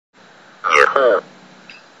兔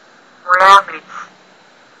rabbits,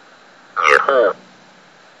 野兔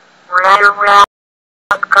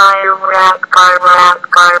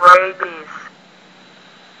rabies,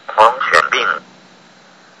 狂犬病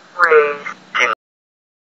raised, 竞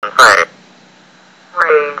赛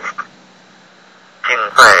raised,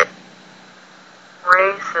 竞赛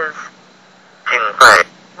races, 竞赛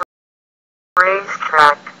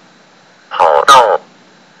racetrack, 跑道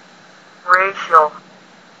racial,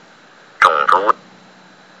 种族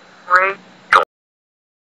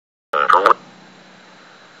种族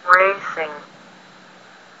racing,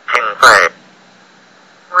 竞赛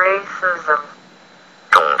racism,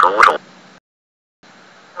 种族主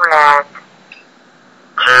rag,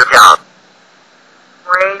 支架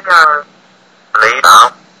radar, 雷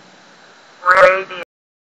达 radio,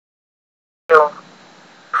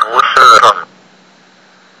 辐射棒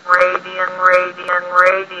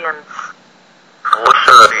radiance, 辐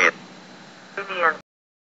射率 radiant,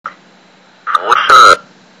 辐射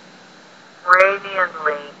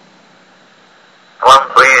radiantly, 光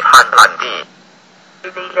辉灿烂地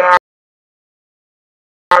radiate,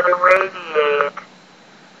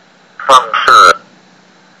 放射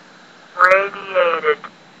radiated,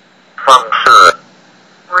 放射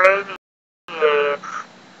radiates,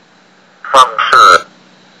 放射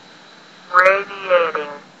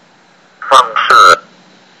radiating, 放射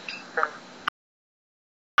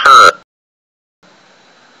射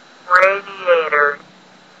radiator,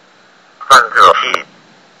 散热器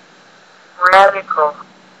radical,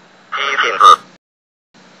 激进子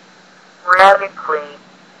radically,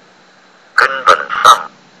 根本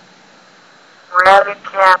上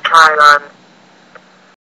radication,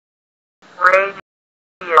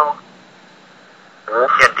 radio, 无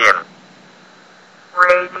线电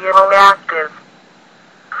radioactive,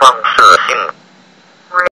 放射性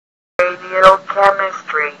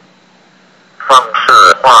radiochemistry, 放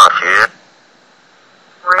射化学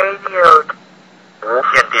radioed, 无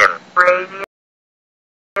线电 radiologist,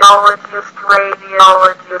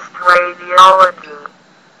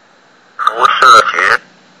辐射学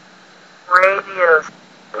radios,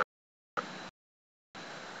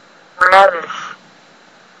 radish,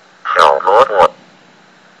 小萝卜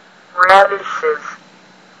radishes,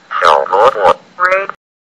 小萝卜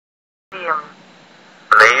radium,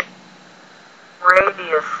 雷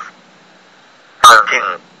radius, 半径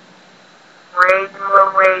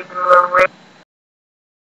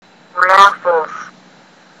raffles,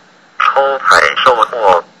 抽彩收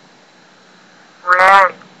获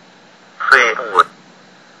rag, 碎布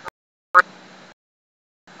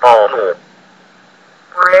暴怒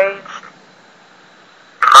raged,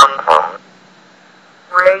 猖狂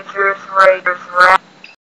raiders,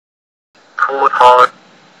突涛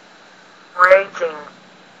raging,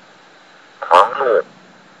 狂怒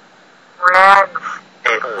rags,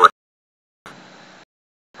 内部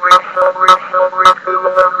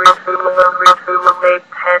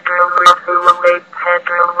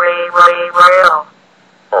rail,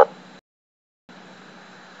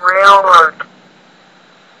 railroad,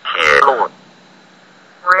 铁路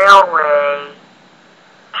railway,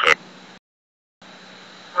 铁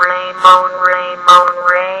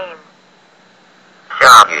rain,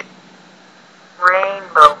 下雨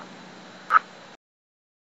rainbow,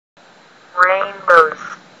 rainbows,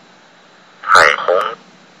 彩虹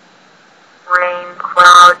rain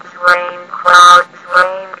clouds,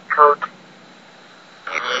 raincoat,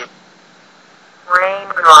 雨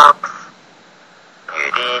raindrops,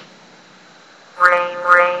 雨滴 rain,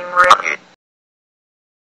 雨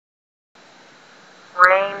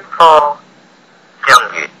rainfall, 降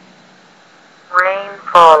雨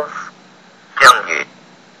rainfalls, 降雨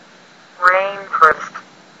rainforest,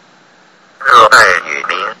 热带雨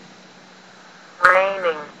林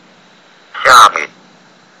raining, 下雨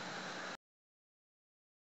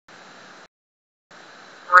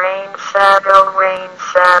rain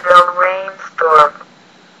shadow, rainstorm,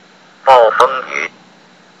 暴风雨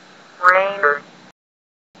rainer,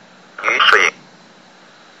 雨水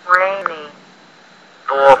rainy,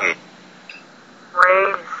 多雨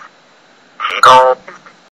raise, 提高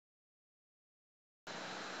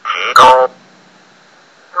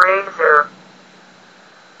razor,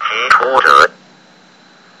 提出者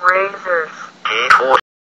razors, 提出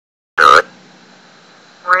者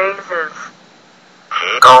raises,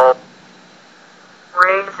 提高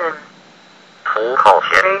raisin, 土考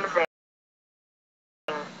前 raising,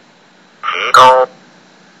 提高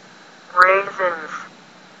raisins,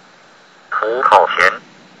 土考前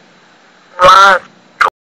rod,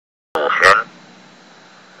 主权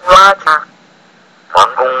raja,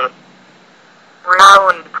 皇宫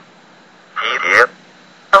rallied, 集结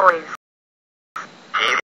rallies,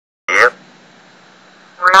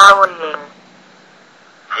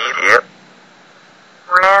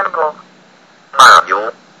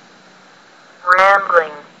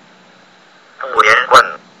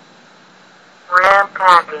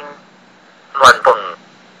 ranking, 乱蹦，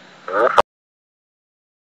无法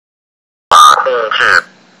控制，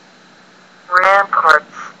 ramparts,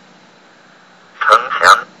 城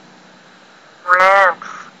墙， ramps,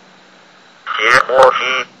 斜坡梯，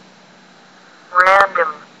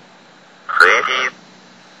 random, 随机，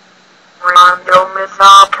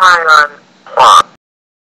 randomization, 画，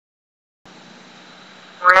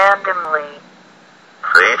 randomly,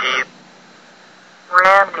 随机，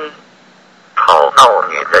 randy, 吵闹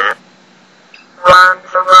女人，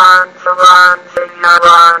 ranza,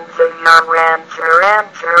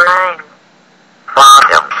 rangerang, 发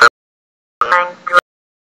响声，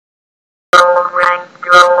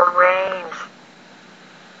 range,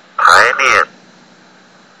 排列，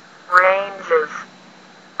 ranges,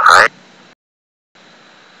 排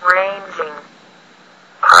ranging,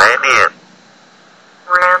 排列，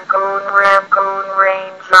 Ramcoon,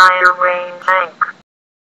 range, range, tank,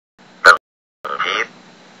 等级，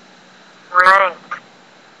 ranked,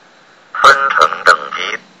 分成等级，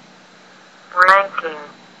 ranking,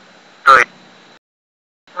 对，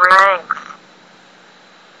 ranks,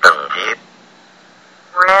 等级，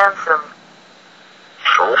 ransom,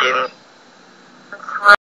 赎金，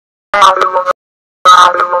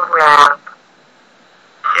 rap,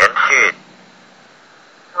 嫌去，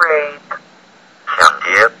 rape, 抢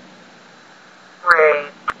劫，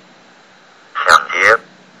 rape, 抢劫，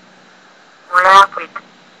 rapid,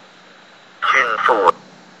 迅速，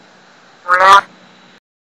 rap,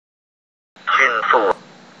 迅速，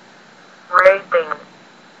 raping,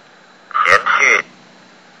 嫌去，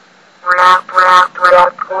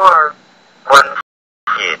 rapport, 关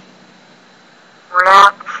系，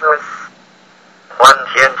 rapturous, 欢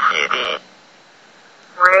天喜地，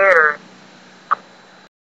 rare,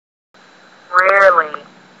 rarely,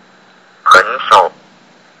 很少，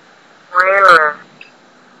 rarer,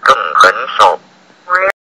 更很少，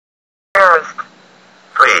 rarest,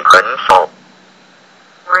 最很少，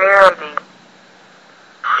 rarity,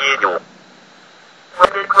 稀有，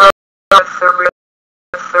 wooded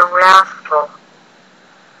rascal,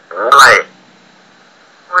 无赖，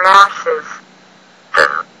 rashes, 枕，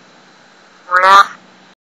 ras,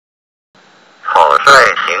 草率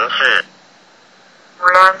行事，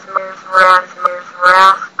 rasmus,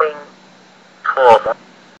 rasping, 唾沫，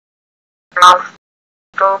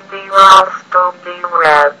 rostobi,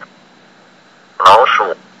 red, 老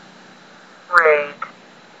鼠， raid,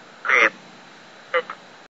 绿， it,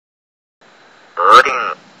 额定，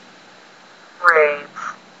 raids,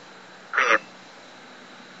 绿，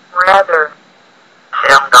 rather,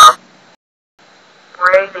 相当，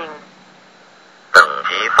 rating, 等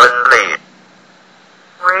级分类，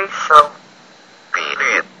 racial, 比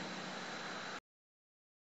率，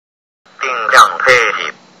定量配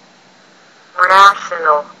比，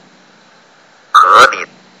 rational, 合理，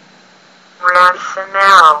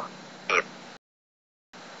 rationale, 理，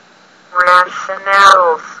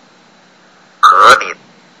 rationales, 合理，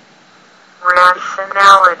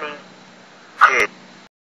 rationality, 去，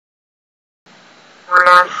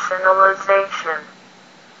 rationalization,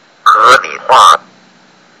 合理化，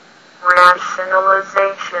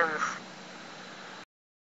 rationalizations,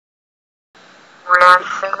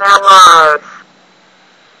 rationalize,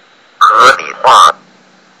 合理化，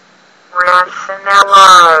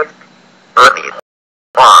 rationalize, 合理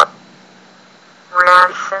化，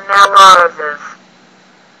 rationalizes,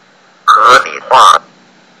 合理化，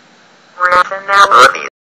 rationale, 合理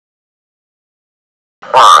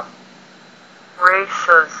化，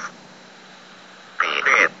 races, 比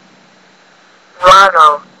率，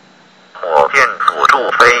 Rhino, 火箭辅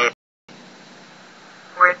助飞，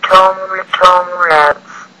 Ritome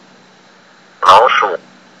rats, 老鼠，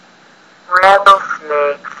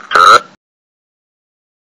 rattlesnakes, 蛇，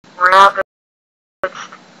 ravaged,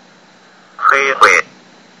 摧毁，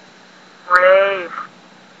 rave,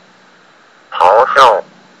 咆哮，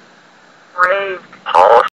 raved,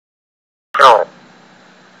 咆哮，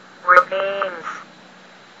 ravines,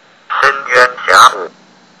 深渊峡谷，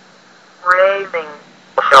 raving,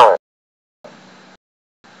 咆哮，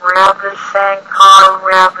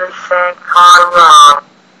 Ravisankara,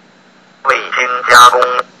 未经加工，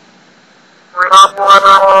 ray,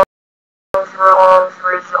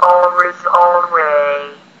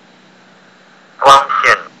 光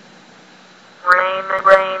线，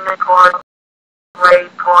 rain, accord,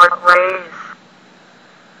 raise,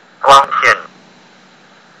 光线，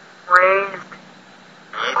 raised,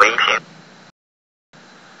 夷为平，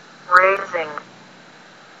 raising,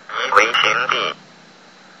 夷为平地，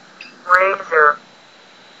 razor,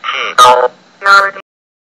 剃刀， yardic,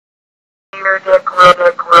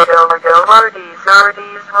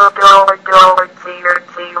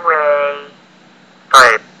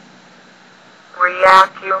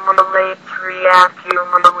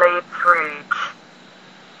 reaccumulates, reach,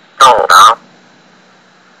 到达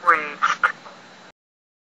reached,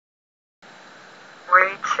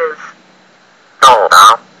 reaches, 到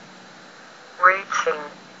达 reaching,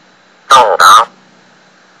 到达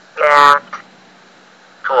at,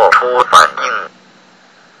 做出反应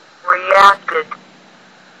reacted,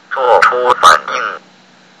 做出反应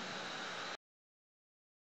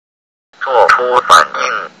做出反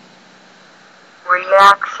应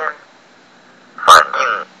reaction, 反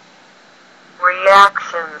应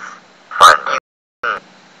reactions, 反应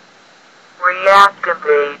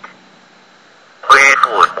reactivate, 恢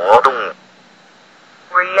复活动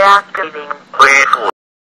reactivating, 恢复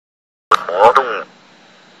活动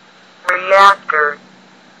reactor,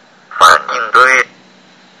 反应堆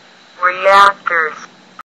reactors,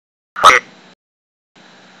 反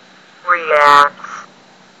reacts,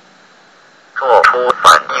 做出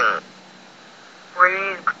反应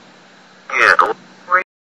read, 阅读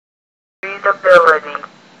readability,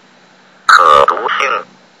 可读性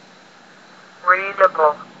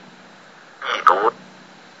readable, 易读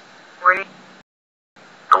read,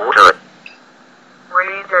 读者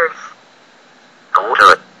readers, 读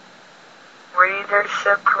者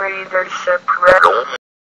readership, readership, 容易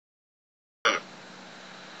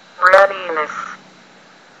readiness,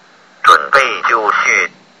 准备就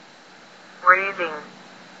绪 reading,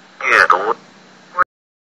 阅读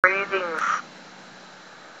readings,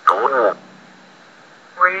 读物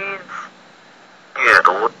reads, 阅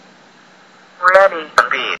读 ready, 完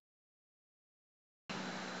毕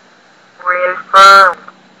reaffirm,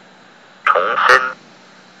 重申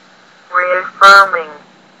reaffirming,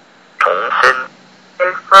 重申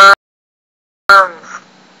affirms,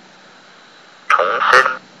 重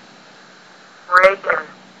申 Reagan,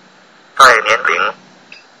 在年龄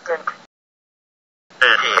dent, 日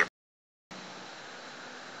记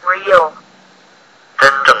real, 真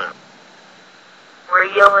正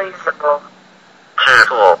realizable, 制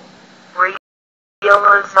作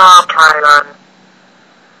realization,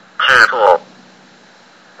 制作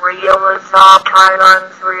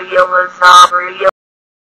realizations, real,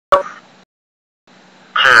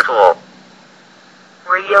 制作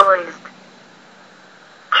realized,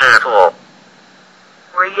 制作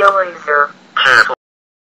realizer, 制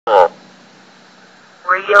作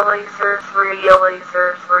realizers,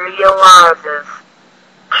 realizers, realizes,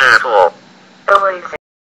 制作 realizing,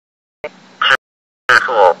 制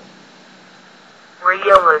作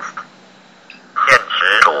realist, 现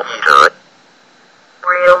实主义者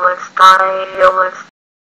realist, idealist,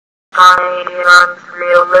 ideons,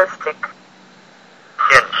 realistic,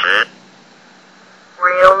 现实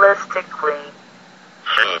realistically,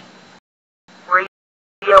 实际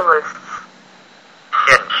realists,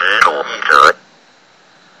 现实主义者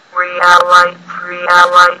realites,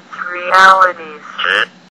 realites, realities, 指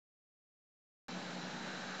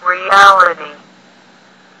reality,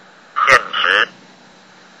 现实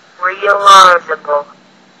realizable,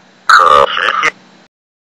 可实现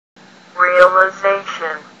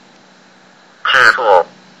realization, 制作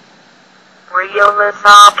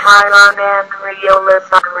realization and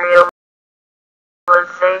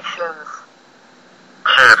realizations,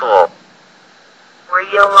 制作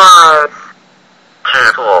realize,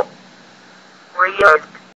 制作 realized,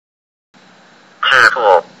 制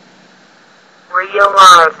作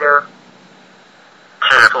realizer,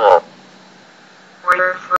 制作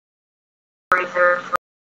realizers,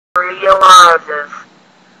 realizes,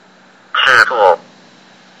 制作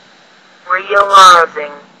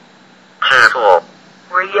realizing, 制作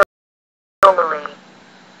really,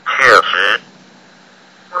 确实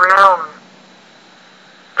realm,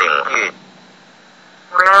 领域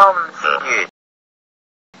realms, 领域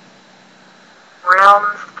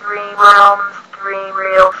realms, 3,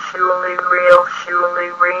 real, surely,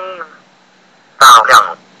 ream, 大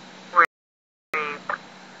量 reap,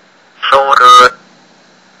 收割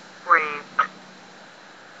reap,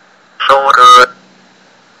 收割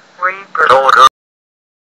reaper, 收割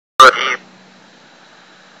机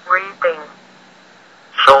reaping,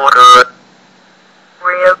 收割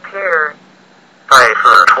reappear, 再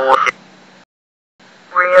次出现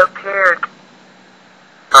reappeared,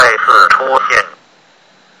 再次出现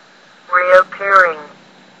reappearing,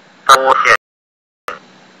 出现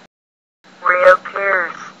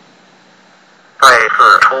reappears, 再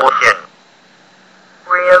次出现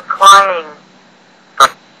reapplying,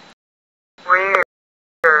 rear,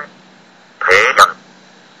 培养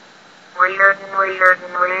reared,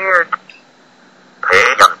 培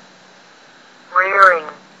养 rearing,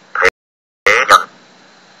 培养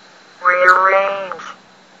rearrange,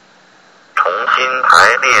 重新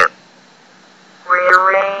排列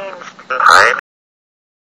rearranged,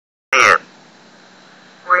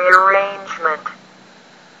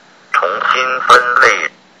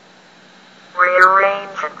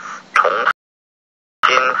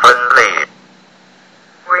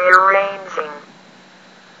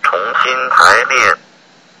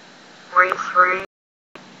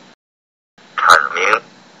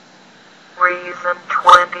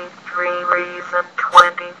 Reason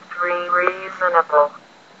 23 Reasonable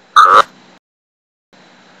合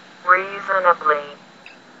Reasonably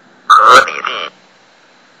合理地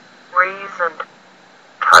Reasoned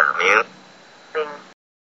阐明 Bing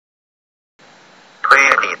推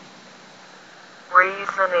理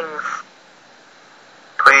Reasonings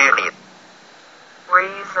推理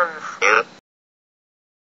Reasons 明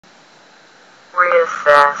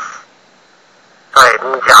Reassess 再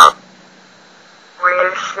估价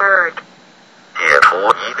Reassured 解除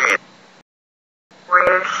疑虑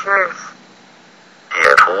Reassures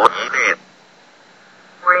解除疑虑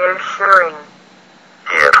Reassuring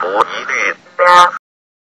解除疑虑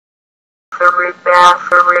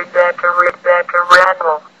Rebecca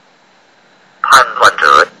Randall 判断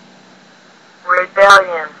者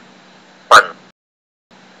Rebellion 换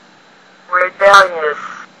Rebellious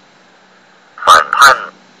反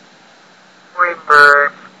叛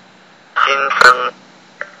Rebirth 新生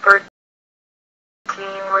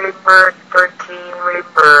 13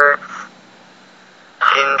 rebirths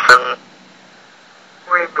新生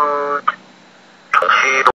Reboot 重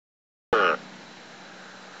驱动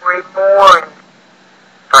Reborn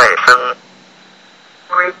再生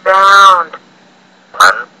Rebound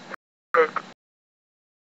还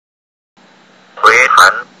回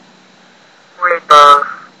弹 Rebuff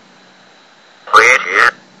回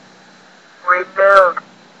绝 Rebuild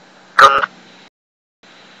更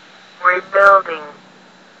Rebuilding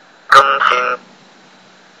更新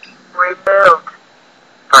Rebuild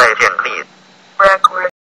再建立 Recruit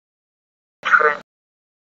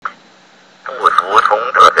不服从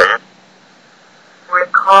的人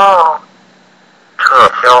Recall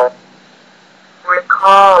撤销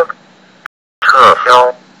Recalled 撤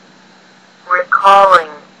销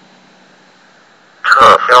Recalling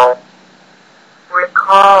撤销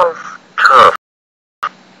Recalls 撤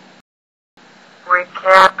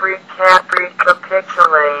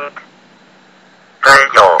Recapitulate 该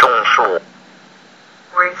要种树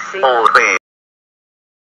Receipt 后退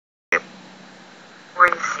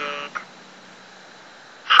Receipt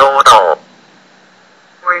收到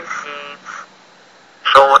Receipts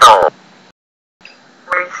收到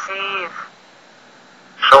Receive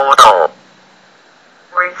收到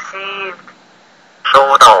Received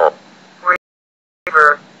收到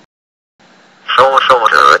Receiver 收受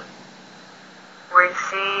者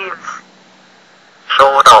Receives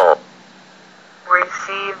收到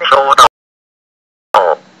Receiving 收到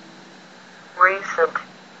Recent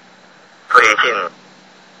最近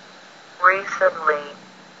Recently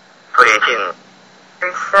最近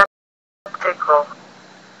Receptacle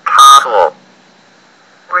插座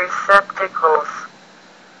Receptacles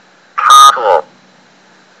插座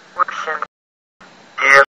Reception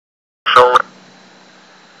接收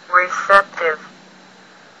Receptive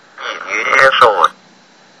易于接受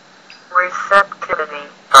Receptivity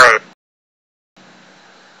在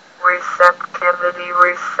Receptivity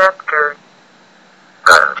Receptor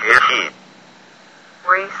感觉器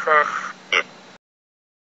Recess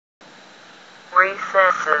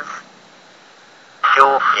Recesses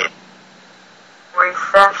休息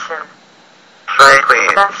Recession 衰退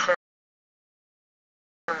Recessions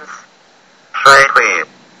衰退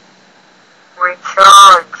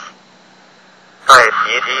Recharge 再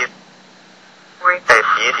袭击再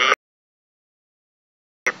袭击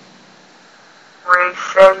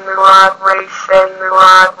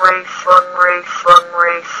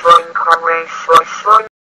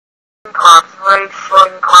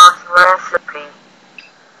Reshun Pos Recipe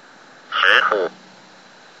食谱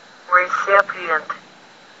Recipient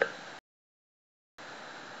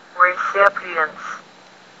Recipients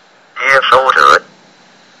接收者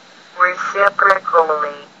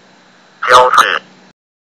Reciprocally 交织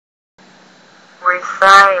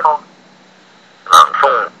Recital 朗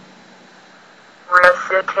诵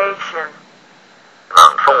Recitation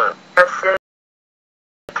朗诵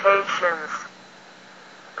Recitations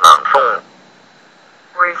朗诵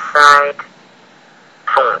Recite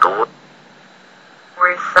诵读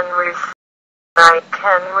Recite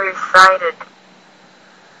Recited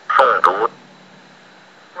诵读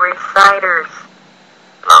Reciters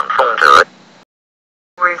朗诵者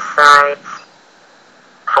Recites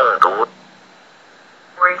诵读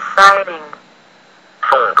Reciting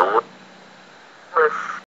诵读 Less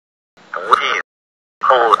不计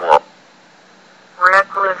后果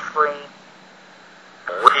Recklessly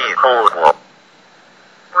不计后果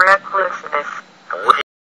Recklessness 不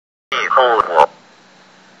计后果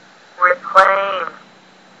Reclaim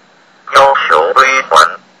要求归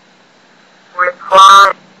还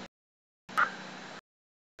Reply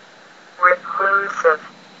Reclusive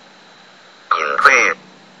隐退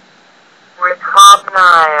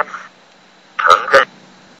Recognize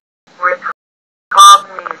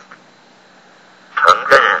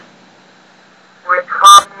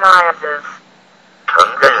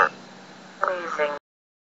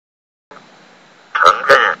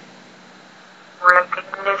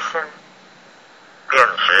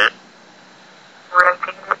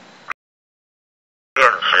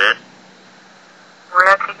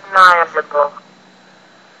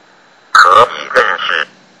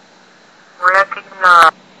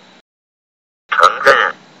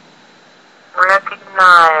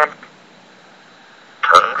recognized,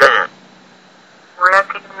 承认，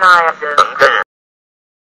 recognizes, 承认，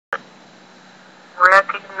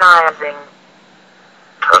 recognizing,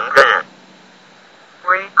 承认，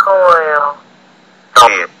 recoil, 道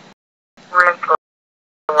义，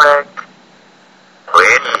 recollect, 回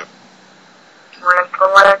忆，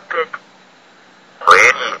 recollected, 回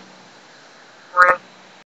忆，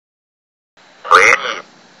 回忆，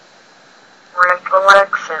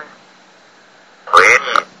 recollection, 回忆，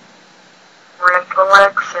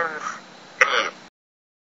 recollections, 回忆，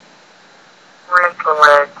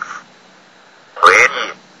 recollects, 回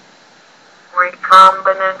忆，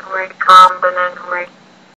 recombinant, recombinant,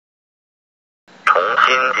 重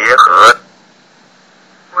新结合，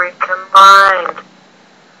 recombined,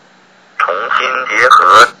 重新结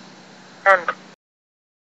合， and,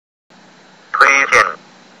 推荐，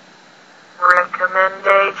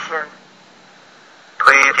 recommendation,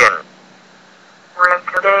 推荐，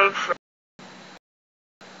 recommendation,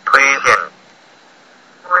 推荐，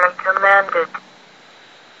 recommended,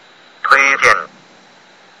 推荐，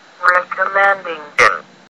 recommending, 荐，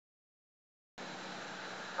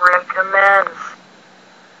 recommends,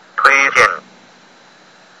 推荐，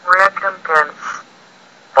 recompense,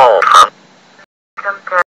 报偿，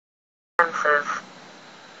 recompenses,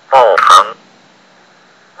 报偿，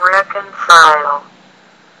 reconcile,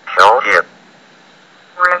 调解，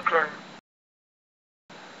 reckon,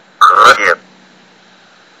 和解，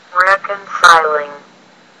 reconciling,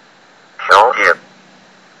 调解，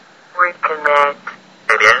 reconnect,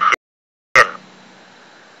 连线，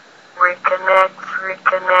 reconnect,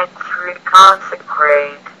 reconnect,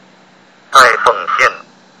 reconsecrate, 再奉献，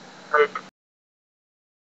 lit,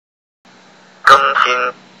 更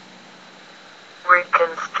新，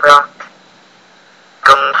 reconstruct,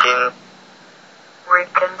 更新，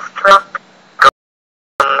 reconstruct, 更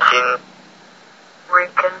新，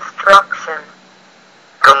 reconstruction,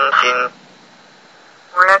 更新，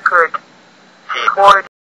 record, 记 recorded,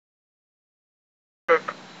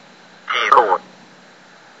 记录，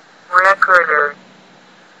 recorder,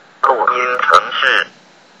 录音程式，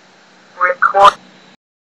 record,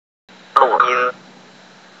 录音，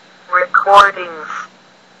 recordings,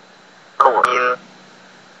 录音，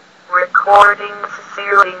 recordings,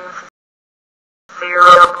 serials,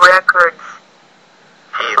 serial records,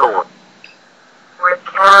 记录，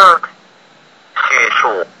 recount, 叙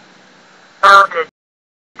述， counted,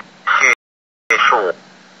 叙述，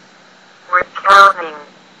 recounting,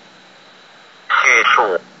 叙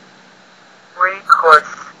述，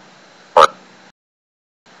 recourse, 我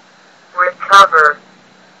recover,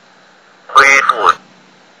 恢复，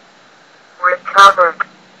 recovered,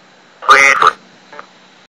 恢复，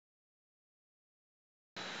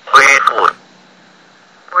恢复，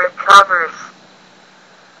 recovers,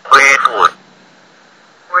 恢复，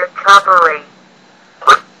 recovery,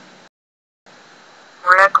 恢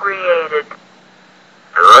recreated,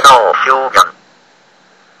 得到修养，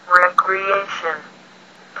 recreation,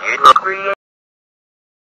 娱乐，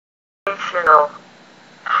 recreational,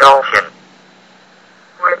 消遣，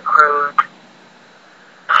 recruit,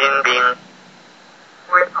 新兵，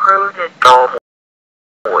 recruited, 招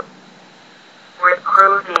募，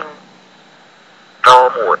 recruiting, 招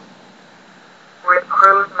募，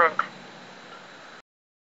 recruitment,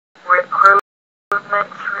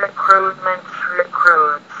 recruitments, recruitments,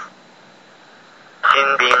 recruits,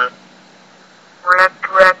 新兵，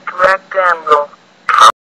 rectangle, 长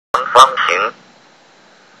方形，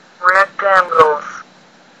 rectangles,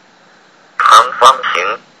 长方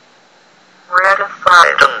形，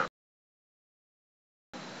 rectified, 正，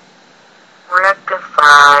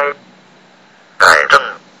 rectified, 改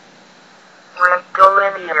正，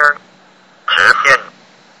 rectilinear, 直线，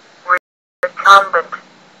 recumbent,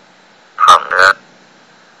 躺着，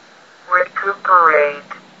 recuperate,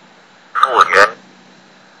 复原，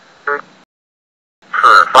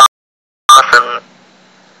次发生，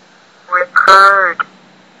 recurred,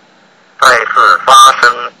 再次发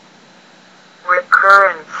生，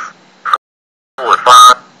 recurrence, 复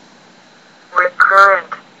发，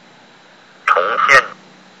 recurrent, 重现，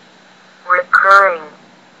 recurring,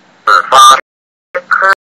 次发，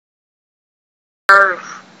 recurs,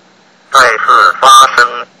 再次发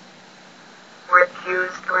生，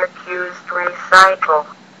 recused, recused, recycle,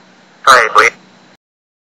 再回，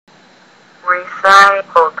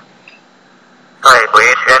 recycled, 再回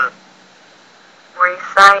圈，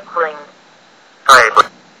 recycling, 再回，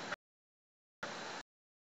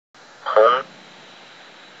红，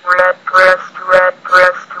 red breast, red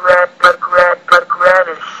breast, red bug,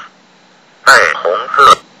 reddish, 再红色，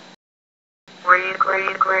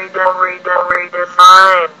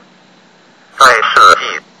 redesign, 再设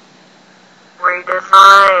计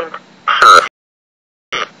redesigned, 设计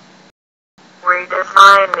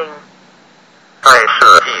redesigning, 再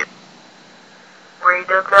设计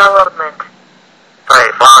redevelopment,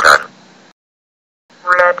 再发展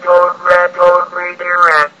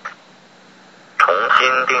redirect, 重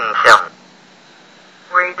新定向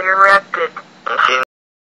redirected, 重新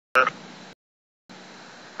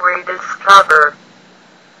rediscover,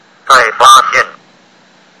 再发现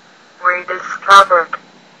rediscovered,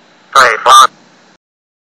 再发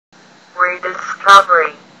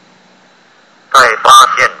rediscovery, 再发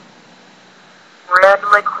现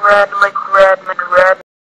redman, red,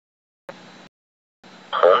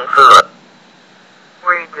 红色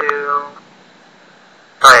redo,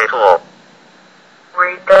 再做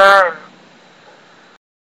redone,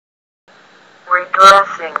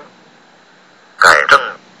 redressing, 改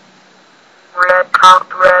正 red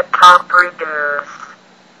top, reduce,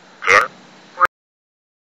 减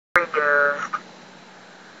reduced,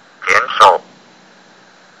 减少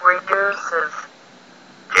reduces,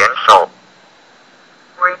 减少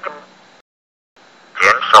reduce,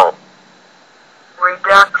 减少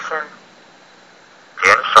reduction, 减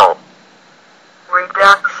少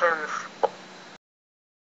reductions,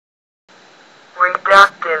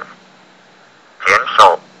 reductive, 减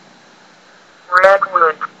少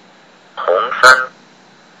redwood, 红山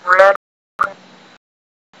red,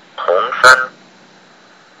 红山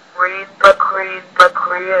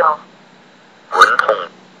real, 滚筒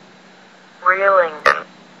reeling, 点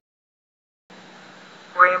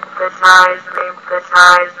reemphasize,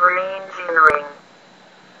 reengineering,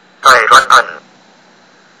 再专案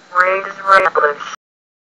reestablish,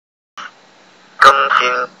 更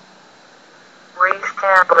新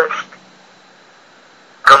reestablished,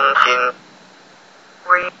 更新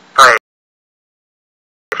re, 再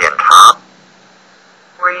检查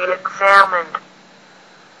re-examined,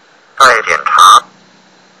 再检查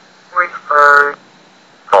referred,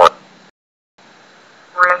 报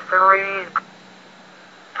refereed,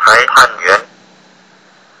 裁判员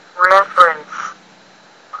reference,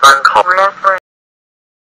 参考 referenced,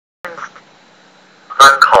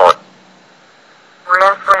 参考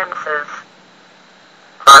references,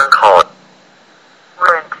 参考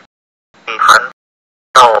rent, 内涵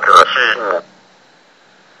道德事务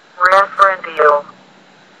referential,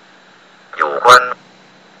 有关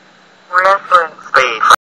reference, 被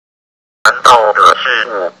谈道德事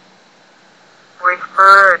务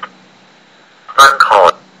referred, 参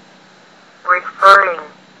考 referring,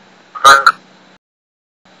 参考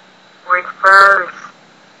refers,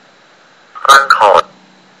 参考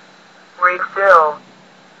refill,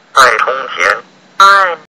 再充填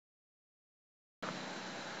fine,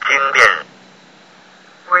 精炼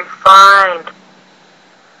refined,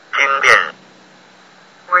 精炼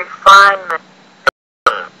refinement,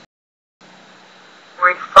 正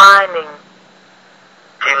refining,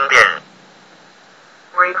 精炼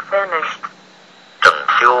refinished, 整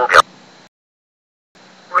修表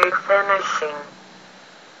refinishing,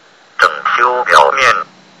 整修表面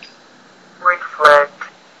reflect,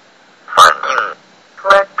 反映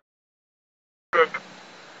reflected,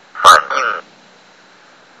 反映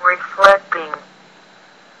reflecting,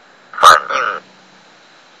 反映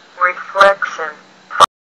reflection,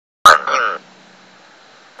 反映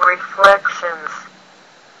reflections,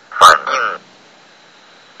 反映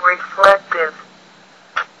reflective,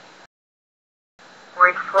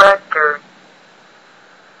 reflector,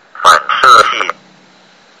 反射器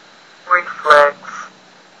reflects,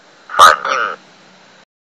 反映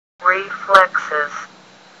reflexes,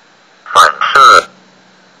 反射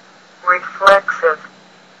reflexive,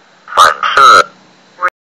 反射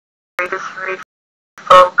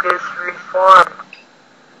refocus, reform,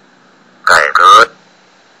 改革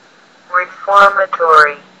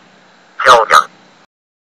reformatory, 教养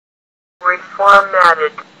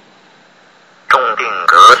reformatted, 重定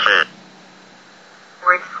格式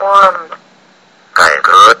reformed, 改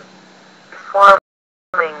革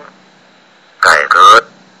reforming, 改革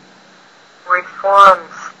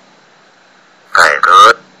reforms, 改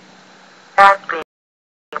革 acting,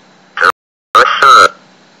 折射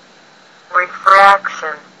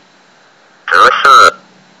refraction, 折射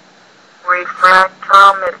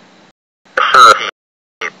refractometer, 设计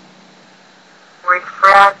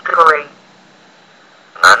refractory,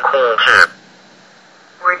 难控制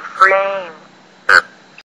refrain,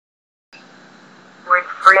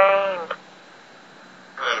 refrained,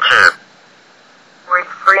 抑制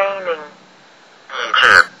refraining, 抑制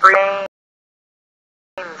brains,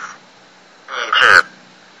 抑制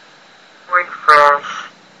refresh,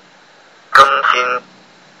 更新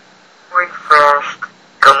refreshed,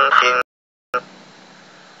 更新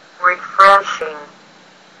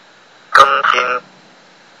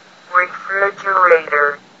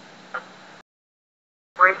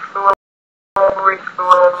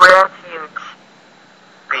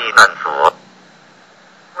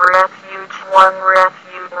One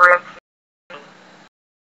refugee.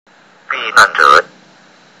 避难者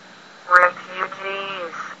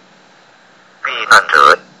Refugees. 避难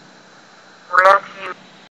者 Refuge.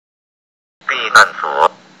 避难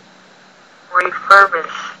所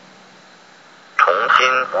Refurbish. 重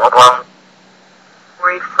新磨光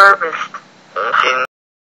Refurbished. 重新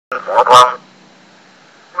磨光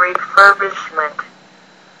Refurbishment.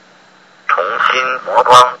 重新磨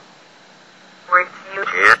光 Refuse.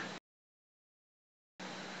 决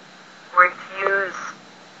Refuse.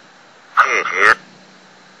 拒绝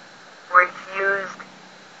Refused.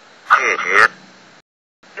 拒绝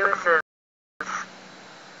Uses.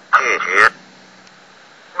 拒绝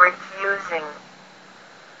Refusing.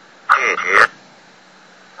 拒绝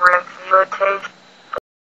Refutation.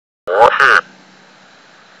 博士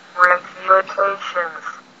Refutations.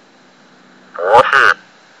 博士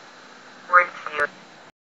Refute.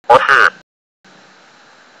 博士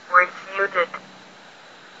Refuted.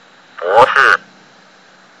 博士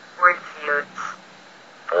Refutes.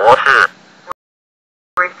 博士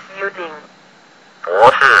Refuting.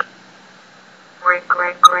 博士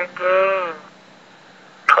Regain.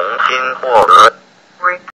 重新获得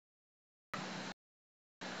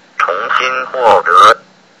重新获得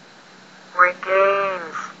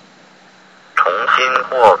Regains. 重新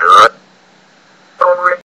获得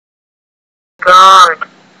Regard.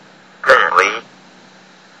 认为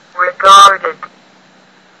Regarded.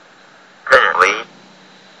 认为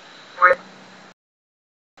Re-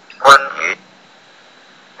 关于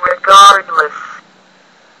regardless.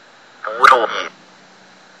 不注意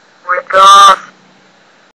Regard.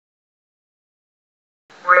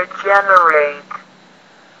 Regenerate.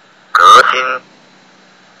 革新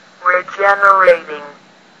Regenerating.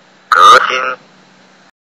 革新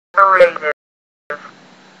Generative.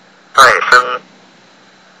 再生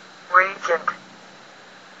Regent.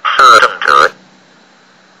 摄政者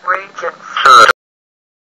Regents. 摄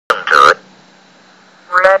政者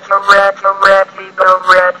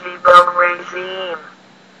Regibo regime.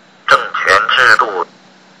 政权制度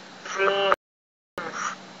Zemes.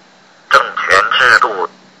 政权制度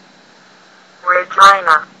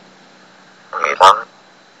Regina. 女王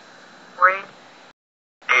Re-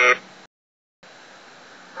 区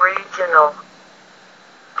regional.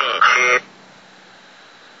 地区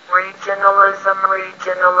Regionalism.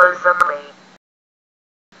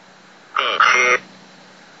 地区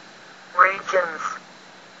Regions.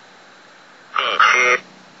 地区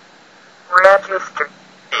Registered.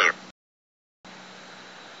 地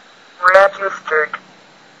Registered.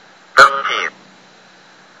 登记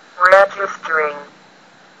Registering.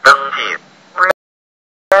 登记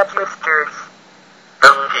Registers.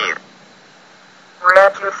 登记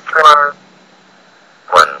Registrar.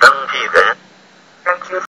 管登记人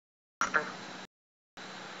Regist.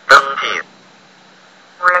 登记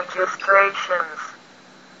Registrations.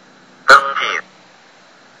 登记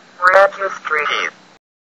Registry. 记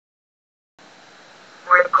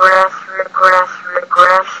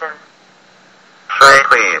Regression. 衰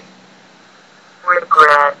退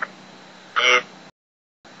Regret. 一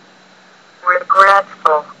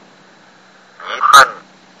Regretful. 遗憾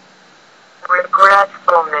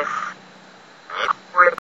Regretfulness. 遗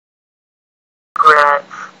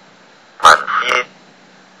Regrets. 惋惜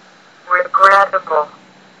Regrettable.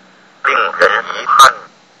 令人遗憾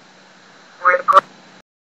Regret.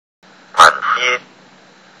 惋惜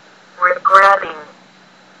Regretting.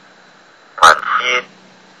 惋惜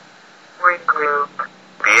Regroup.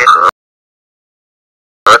 别合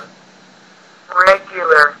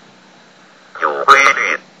Regular. 有规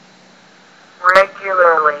律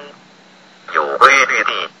Regularly. 有规律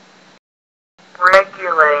地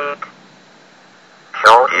Regulate.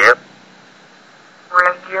 调节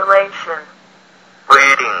Regulation.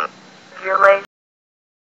 规定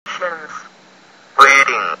Regulations. 规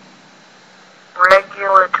定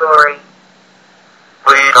Regulatory.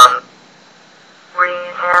 规章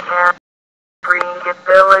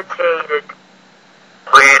Rehabilitated.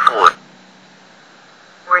 恢复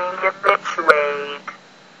Rehabituate.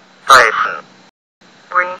 再次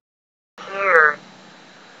Rehear.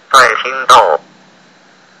 再听到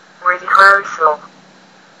Rehearsal.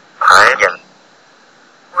 排演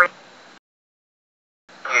Re-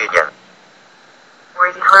 预演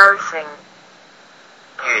rehearsing.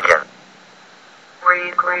 预演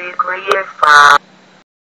Reify.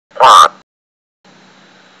 化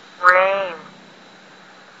Reign.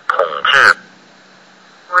 统治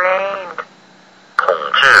Reigned. 统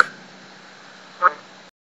治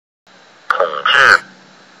统治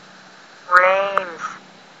Reigns.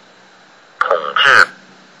 统治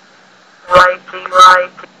Righty.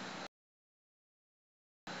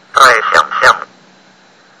 再想象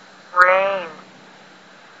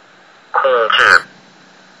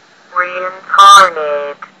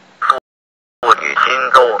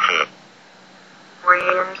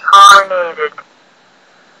Reinstated.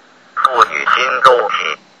 赋予新肉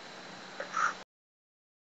体，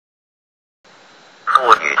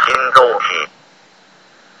赋予新肉体，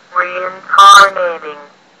 Reincarnating.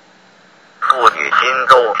 赋予新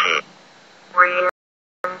肉体，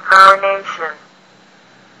 Reincarnation.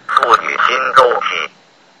 赋予新肉体，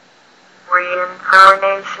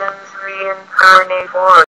 Reincarnations reincarnate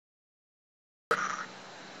force.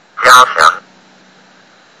 加强，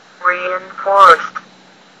 Reinforced.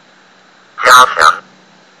 加强，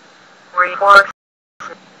 Reinforce.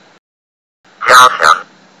 加强，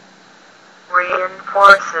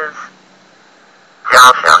 Reinforces.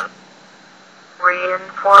 加强，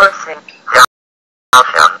 Reinforcing. 加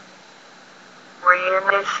强，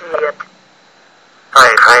 Reinitiate.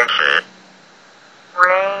 再开始，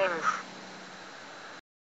 Reigns.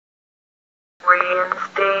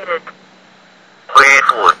 Reinstated. 恢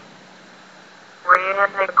复，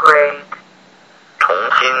 Reintegrate. 重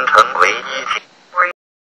新成为一体，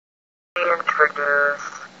 Reintroduce.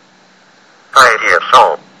 再介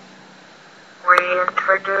绍，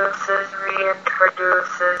 Reintroduces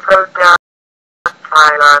productile.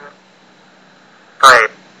 再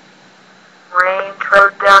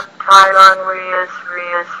Reintroductile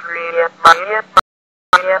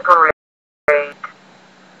reiterate.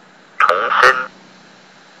 重申，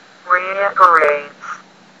 Reiterates.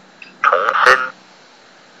 重申，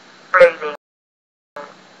 Rating.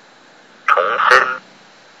 重申，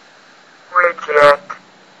 Reject.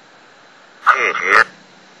 拒绝，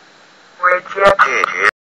 Reject. 拒绝，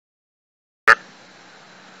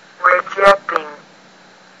 Rejecting.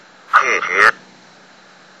 拒绝，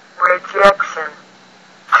 Rejection.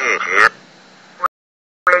 拒绝，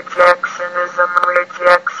 Rejectionism.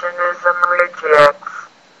 Rejects.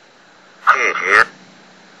 拒绝，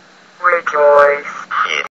 Rejoice.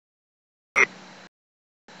 喜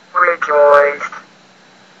Rejoiced.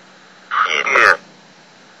 喜悦，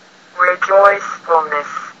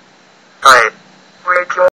 Rejoicefulness. 在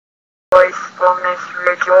Rejoicefulness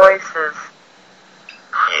rejoices.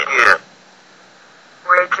 喜悦，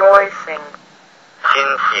 Rejoicing. 欣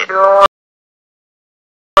喜， Joy.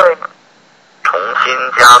 重新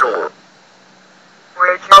加入，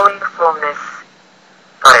 Rejoicefulness.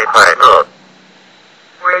 再快乐，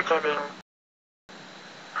 Rigiting.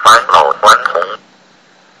 返老还童，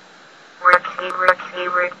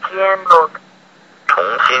 Rekindled. 重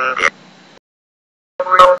新点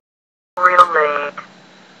Relate.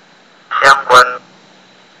 相关，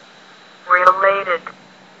 Related.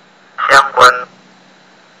 相关，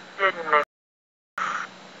 Didn't mix.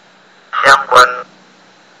 相关，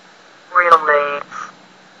 Relates.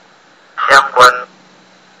 相关，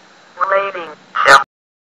 Relating. 相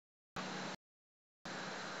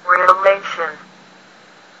Relation.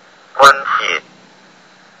 关系，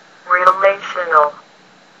 Relational.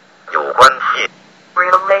 有关系，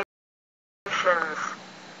 Relations.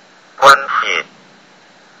 关系，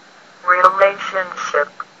 Relationship.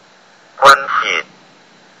 关系，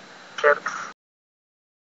 Chips.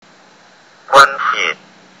 关系，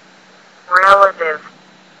 Relative.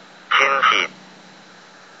 亲戚，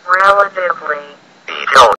 Relatively. 比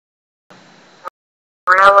较，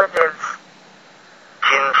 Relatives. 亲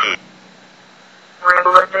戚，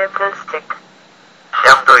 Relativistic.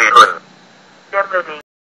 相对论， Divity.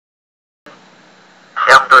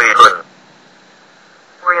 相对论，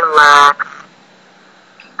 Relax.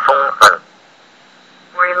 充分，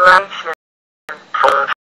 Relation. 充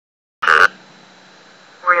实，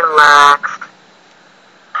 Relaxed.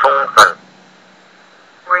 充分，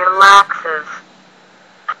 Relaxes.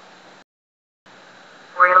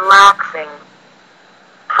 Relaxing.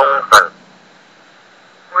 充分，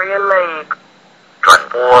 Relay. 转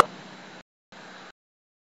播，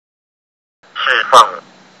释放，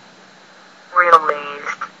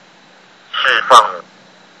 Released. 释放，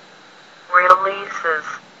 Releases.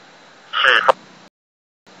 释放，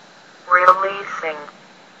 Releasing.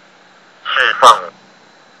 释放，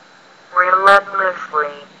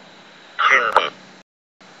 Relentlessly. 训练，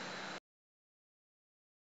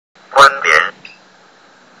观点，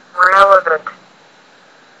 Relevant.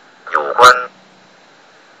 有关，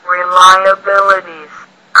 Reliabilities.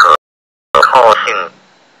 可靠性，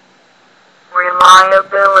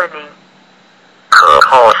 Reliability. 可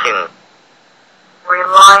靠性，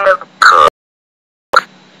 Reliable. 可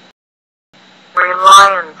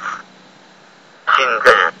Reliance. 信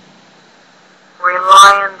任，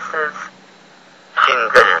 Reliances. 信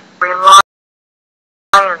任， Reliant.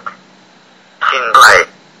 信赖，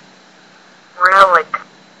 Relic.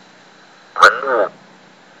 文物，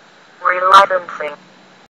 Relicancing.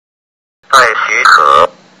 在许可，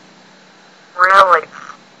 Relics.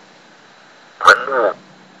 文物，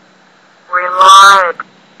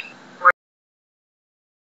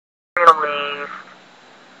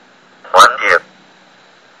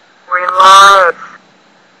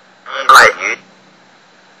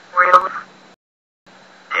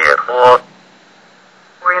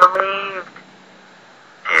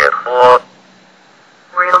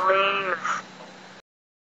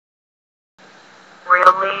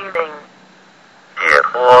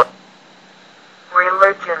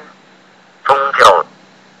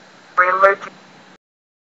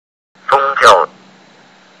教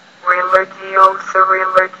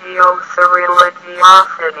religiosity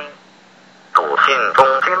笃信宗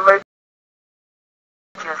religious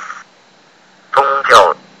宗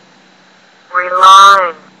教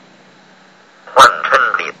relign 换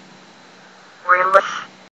真理 relish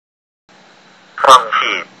放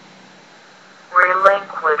弃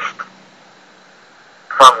relinquished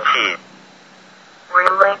放弃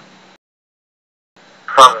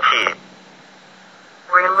放弃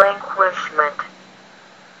relinquishment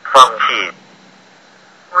放弃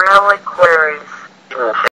reliquaries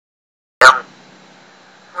物香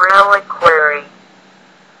reliquary 一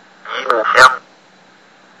物香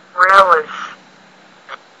relish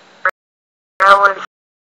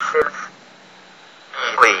relishes 意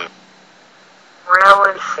味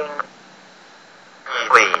relishing 意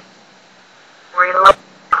味 relo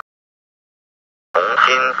重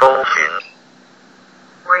新搜寻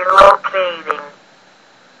relocating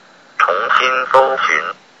重新搜寻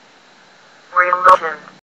religion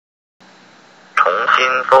重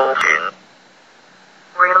新搜寻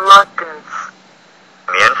reluctance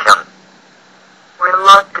勉强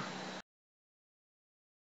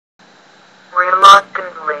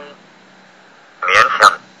reluctantly 勉强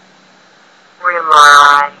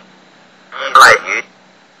rely 依赖于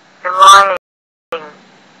relying 依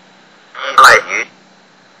赖于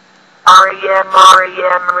rem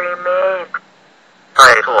remain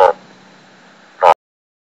在座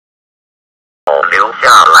保留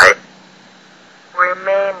下来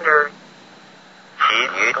remainder 其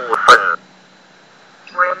余部分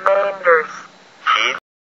remainders 其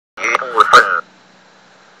余部分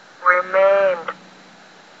remained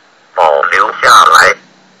保留下来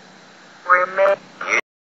remain 于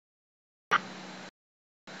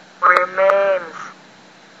remains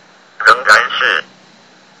仍然是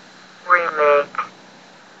remake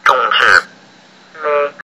重视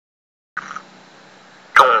make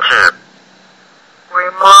重视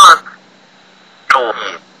remark 注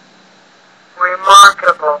意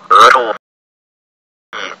remarkable 和注意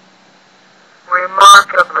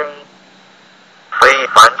remarkably 非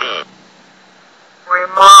凡地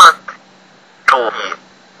remarked 注意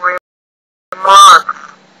remarks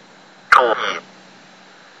注意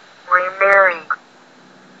remarry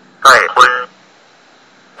再婚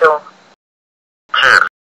do 治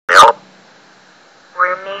疗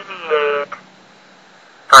remediate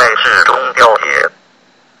在事中调解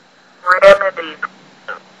remedied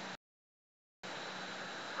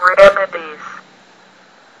remedies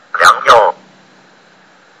良药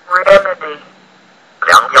remedy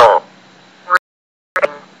良药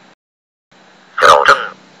矫正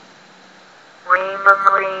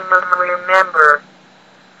remember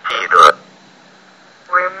记得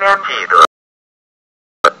remember 记得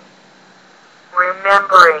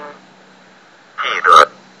remembering 记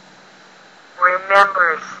得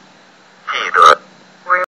remembers 记得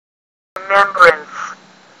remembrance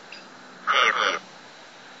记忆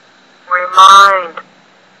remind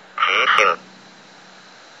提醒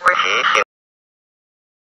提醒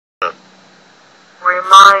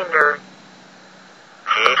reminder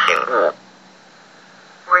提醒物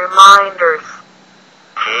reminders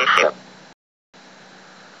提醒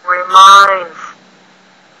reminds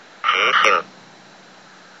提醒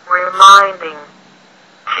reminding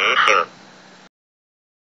提醒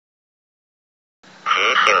提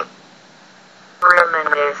醒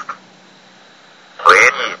reminisced 回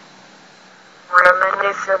忆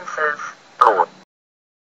reminiscences 录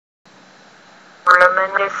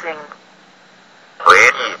reminiscing 回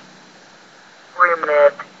忆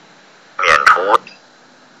remit 免除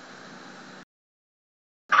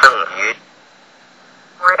剩余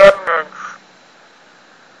remnants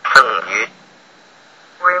剩余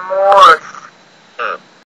remorse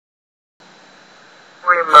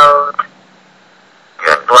remote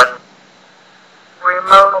远端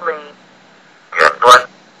remotely 远端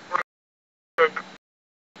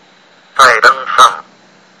再登上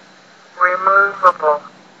removable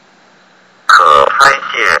可拆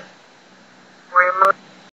卸 remove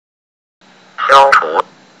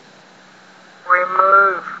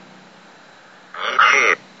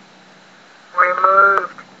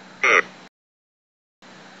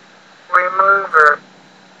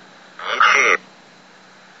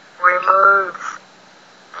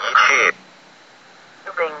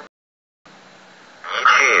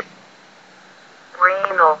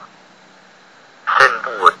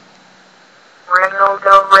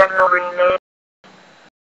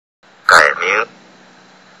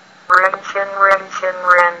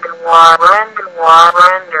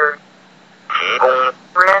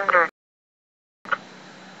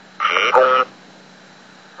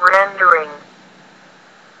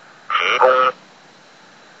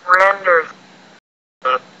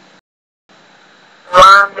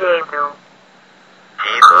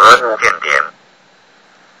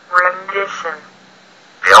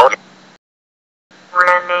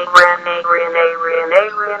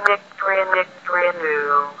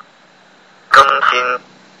renew, 更新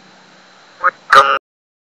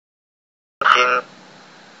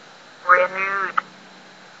renewed,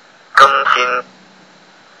 更新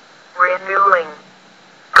renewing,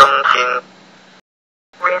 更新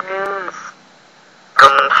renews, 更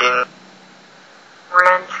新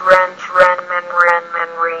renman,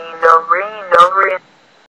 reno,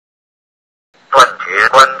 断绝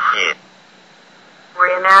关系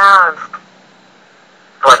renounced,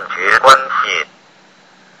 断绝关系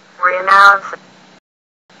renounce,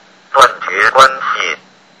 断绝关系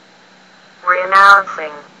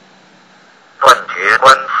renouncing, 断绝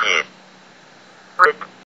关系 rid,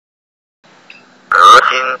 革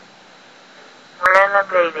新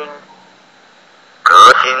renovating,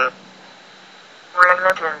 革新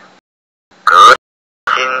renovating, 革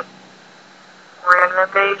新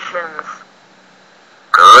renovations,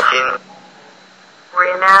 革新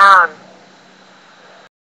renowned,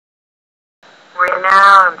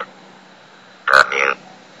 renowned, 的名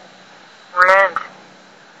rent,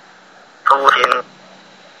 租金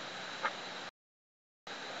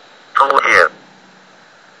租借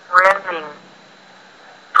renting,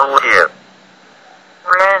 租借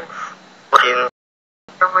rents, 租金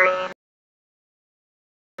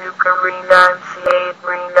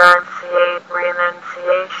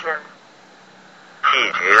renunciation,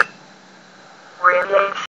 弃绝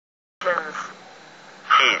relations,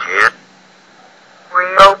 弃绝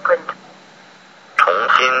reopened, 重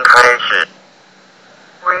新开始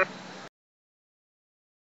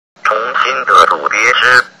重新得组别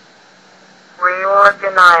师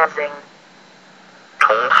reorganizing,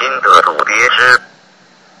 重新得组别师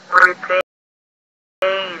repaid,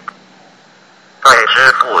 再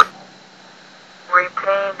支付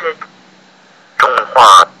repainted, 重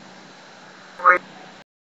化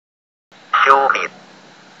修理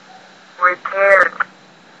repaired,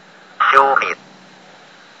 修理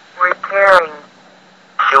repairing,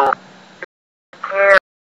 修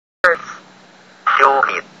repairs, 修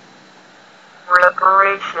理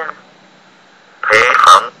reparation, 赔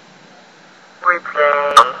偿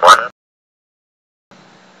repay, 偿还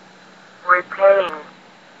repaying,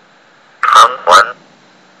 偿还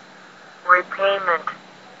repayment,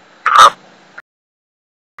 偿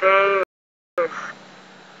days,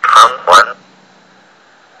 偿还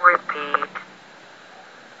repeat,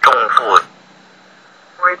 重负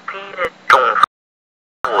repeated, 重负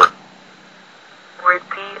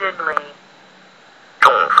repeatedly,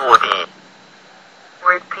 重负地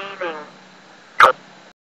repeating, 重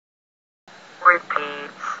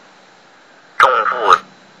repeats, 重负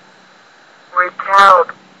repelled,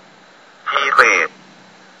 击退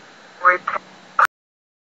repent,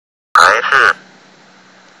 还是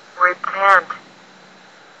repent,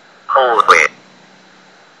 后悔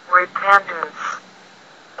repentance,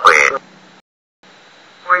 悔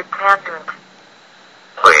repentant,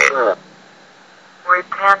 悔悟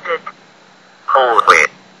repented, 后悔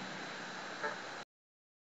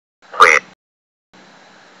悔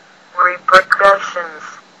repercussions,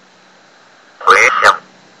 回想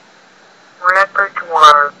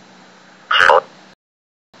repertoire, 手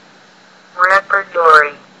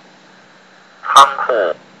repertory, 仓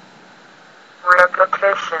库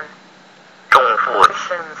repetition, 重负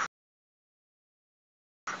repetitions,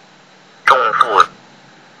 重负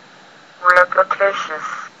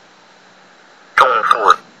repetitious, 重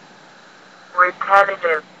负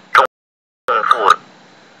repetitive, 重负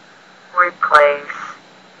replace,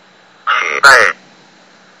 取代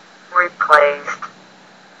replaced,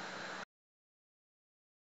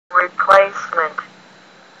 replacement,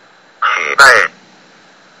 取代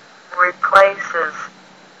replaces,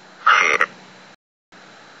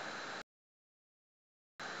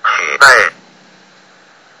 取代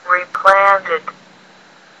replanted,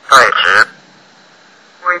 在职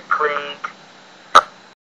replete,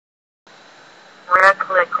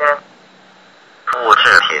 replica, 复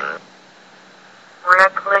制品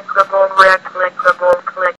replicable,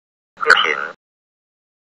 click, 品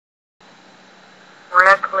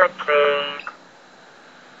replicate,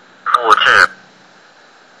 复制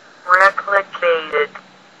replicated,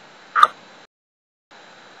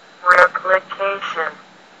 replication,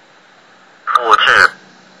 复制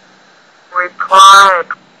replied,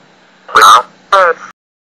 回答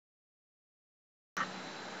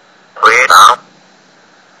回答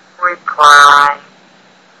reply,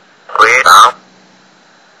 回答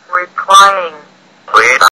replying,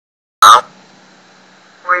 回答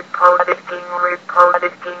reporting,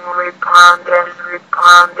 respondent,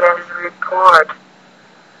 report,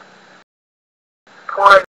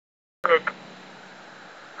 reported,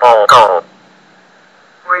 报告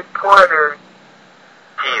reporter,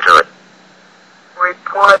 记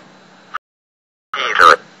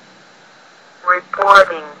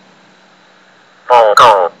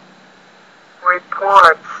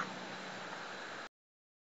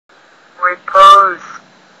repose,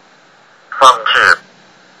 放置，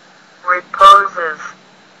 reposes,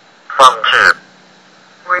 放置，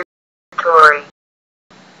 repository,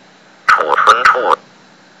 储存处，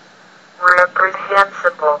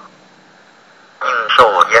 reprehensible, 应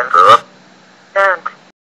受严责， and,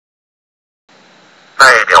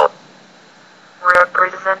 代表，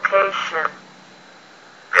 representation,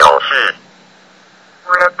 表示，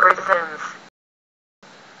 represents,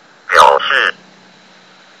 表示，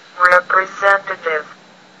 representative,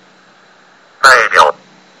 代表，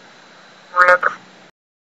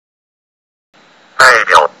 代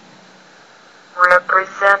表，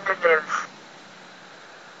 representatives,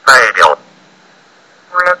 代表，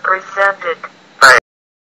 represented, 代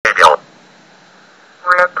表，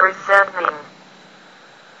 representing,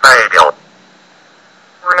 代表，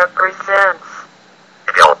 represents,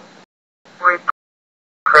 代表，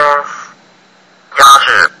 repress, 压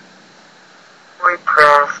制，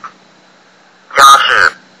 repressed, 压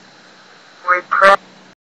制， repress,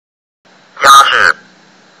 压制，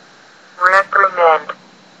 reprimand,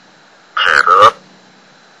 指责，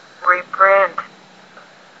 reprint,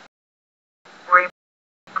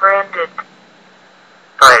 reprinted,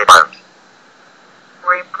 再版，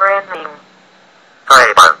 reprinting,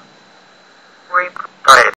 再版，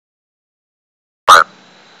再版，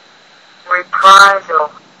 reprisal,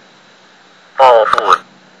 报复，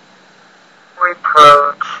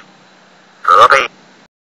 reproach, 责备，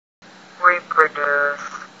 reproduce,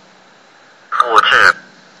 复制，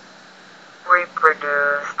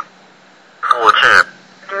 reproduced, 复制，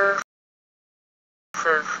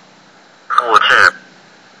 produces, 复制，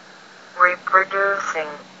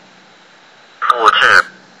 reproducing, 复制，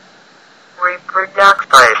 reproductive,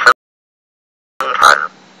 再生产，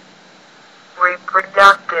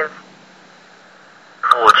 reproductive,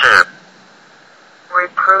 复制，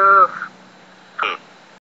 reprove,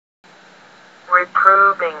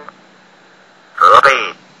 reproving, 责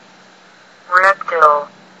备， reptile,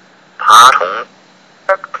 爬虫，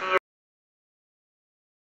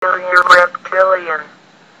 reptilian,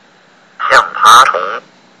 像爬虫，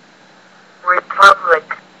 republic,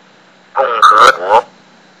 共和国，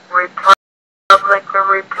 republican,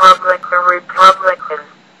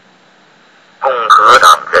 共和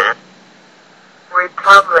党人，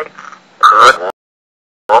 republics, 和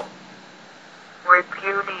国，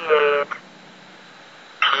 repudiate,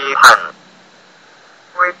 批判，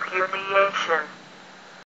 repudiation,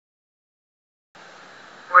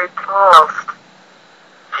 repulsed,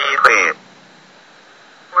 击退，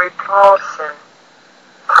 repulsion,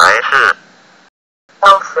 排斥，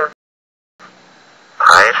 repulsive,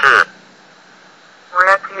 排斥，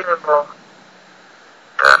 reputable,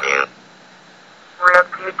 的名，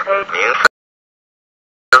 reputation, 名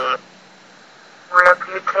声，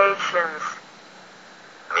 reputations,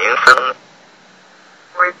 名声，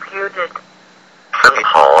 reputed, 声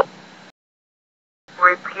好，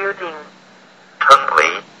 reputing, 称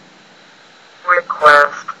为，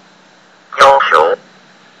 request, 要求，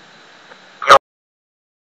要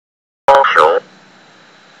求，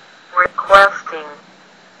 requesting,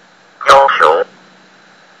 要求，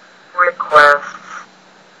 requests,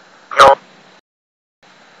 要，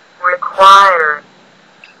 required,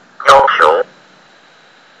 要求，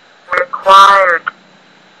 required,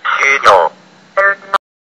 需要，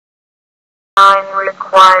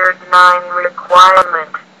 required, 9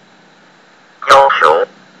 requirement, 要求，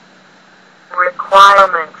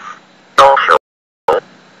 requirements, 要求，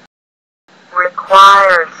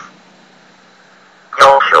 requires,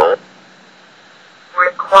 要求，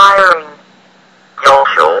 requiring, 要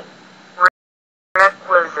求，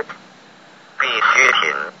 requisite, 必需品，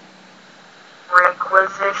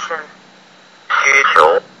 requisition, 需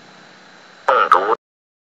求，诵读，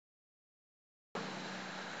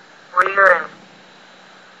 rearing,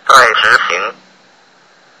 再执行，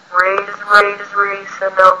 raise,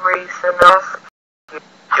 reasonable,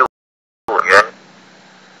 救援，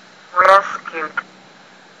 rescued,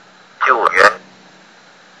 救援，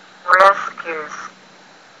 rescues,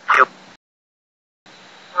 救，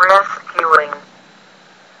 rescuing,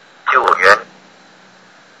 救援，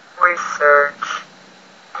 research,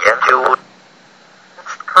 研究，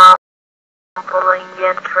 compiling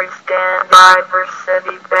entries and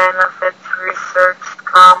diversity benefits, research,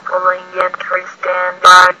 compiling entries and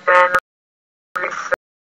benefits,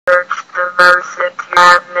 research, diversity,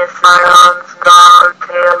 madness, ions, dollar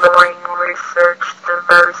tailoring, research,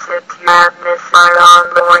 diversity, madness,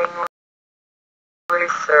 ion, loring,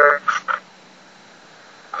 researched,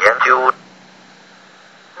 研究，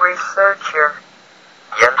 researcher,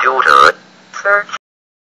 研究者， searcher,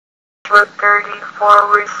 with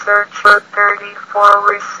 34 research with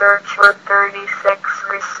 34 research with 36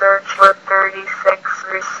 research with 36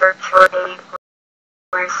 research with 8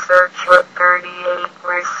 research with 38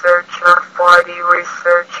 research with 40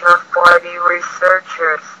 research with 40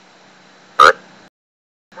 researchers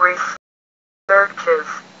researches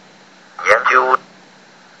研究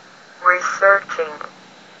researching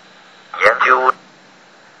研究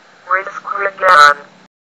Riscrigan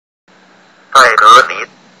在隔离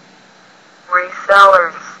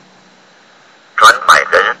resellers 转买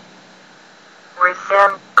人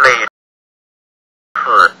resemble 类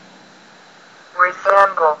似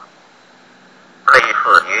resemble 类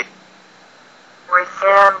似于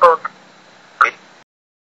resembled 为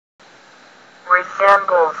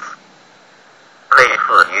resembles 类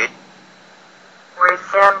似于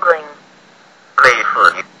resembling 类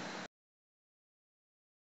似于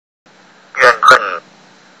怨恨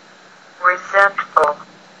resentful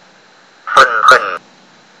愤恨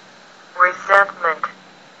resentment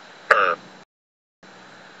恨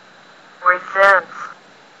resents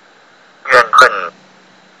怨恨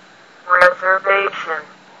reservation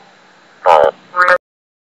保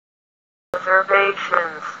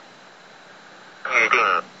reservations 预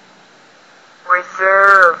定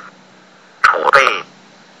reserve 储备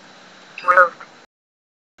moved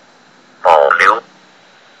保留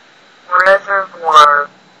reservoir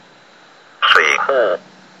水库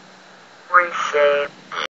reshape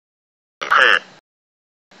以致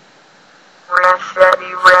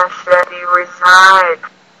rashedi reside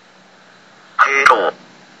居住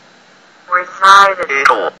resided 居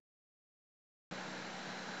住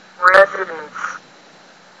residence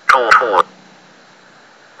住处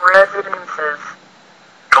residences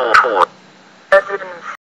住处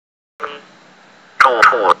residency 住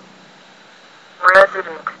处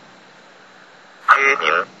resident 居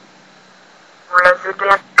民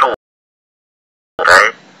resident 住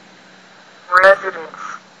宅 residence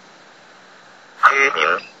居民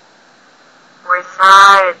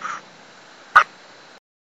resides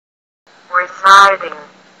residing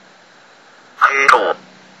居住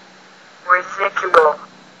residual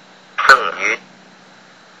剩余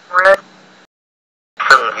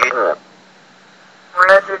剩余物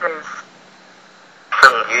residence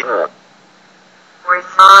剩余物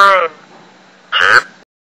resign 职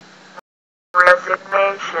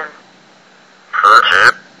resignation 辞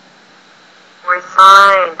职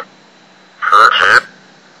resigned 辞职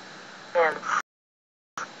hence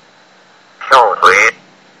跳回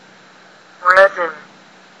resin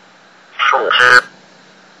树枝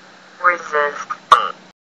resist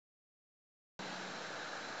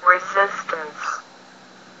resistance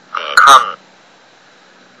抵抗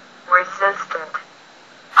resistant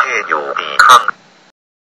具有抵抗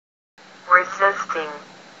resisting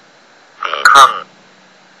抵抗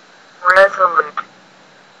resolute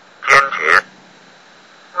坚决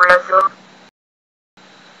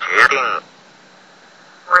决定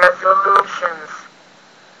resolutions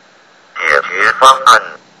解决方案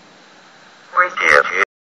解决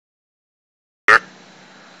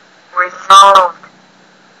resolved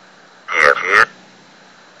解决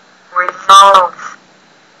resolves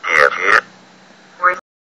解决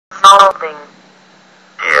resolving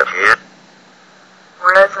解决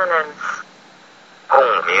resonance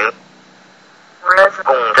共鸣 res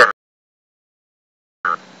共振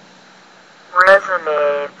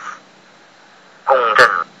resonates 共振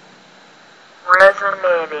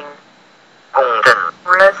resonating 共振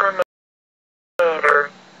resonator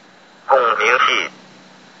共鸣器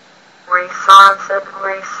resonsive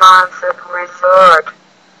resort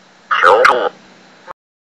求助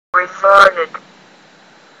resorted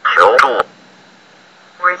求助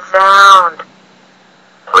resound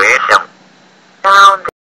回响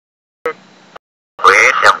sounded 回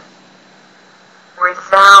响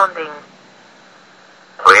resounding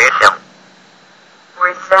回响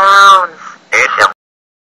resounds 回响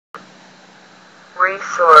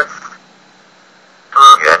resource 资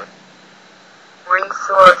源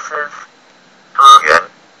resources 资源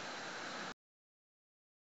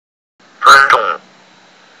尊重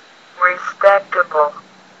respectable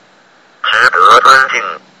值得尊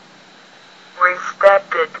敬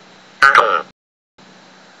respected 尊重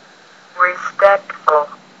respectful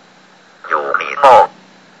有礼貌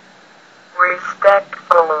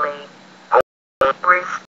respectfully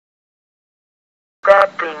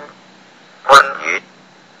respecting 关于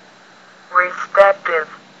respective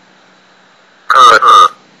各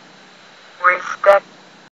自 respect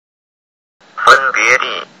分别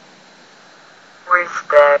地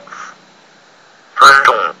respects 尊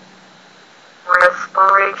重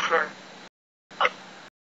respiration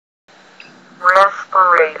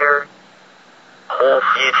respirator 呼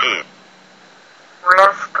吸器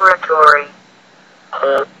respiratory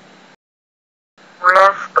呼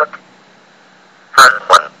respite 暂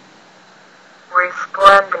缓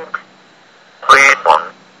resplendent 辉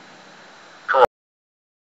煌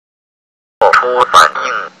做出反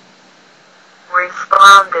应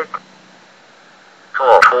responded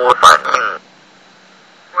做出反应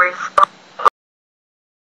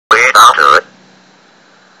回答者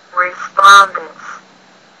respondents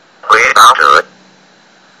回答者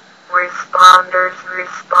responders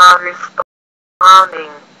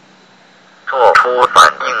responding 做出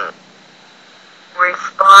反应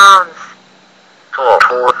response 做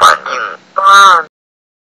出反应 bonds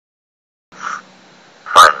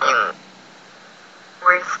反应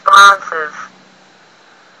responses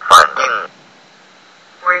反应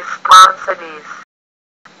responsibilities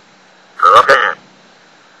责任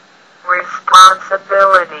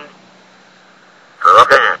responsibility 责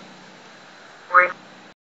任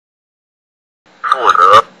负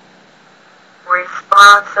责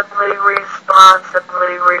responsibly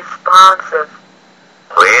responsive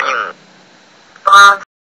回应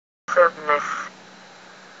responsiveness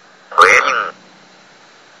回应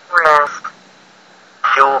rest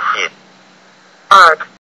休息 art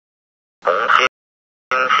重新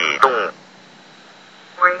启动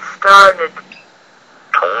restarted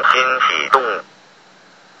重新启动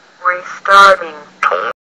restarting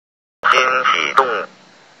重新启动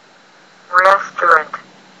restaurant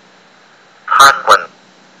参观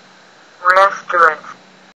restaurant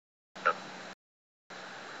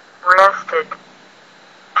rested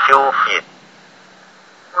休息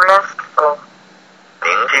restful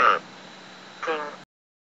宁静 ing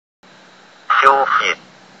休息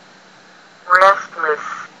restless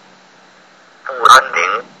不安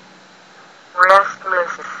宁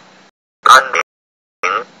restless 安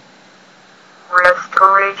宁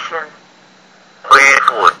restoration 恢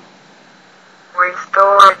复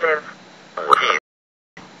restorative 补剂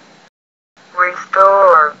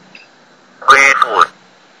restore 恢复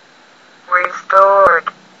restored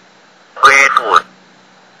恢复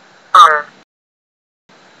are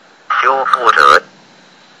修复者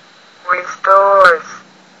restores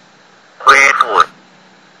恢复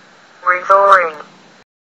restoring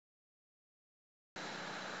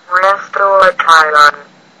restore Thailand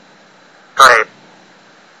在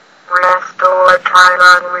restore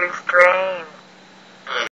Thailand restrain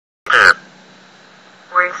抑制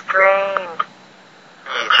restrained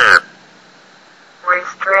抑制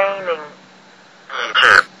restraining 抑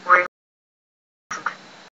制 rest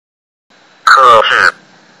克制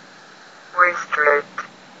restrict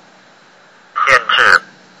限制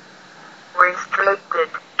restricted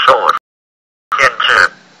受限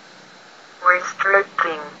制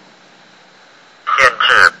restricting 限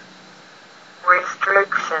制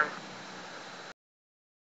restriction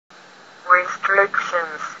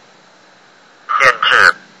restrictions 限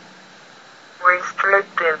制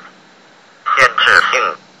restrictive 限制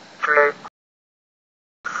性 strict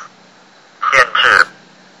限制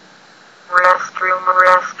restroom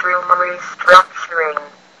restructuring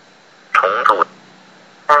重组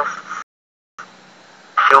tests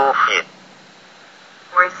休息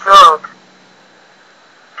result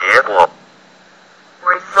结果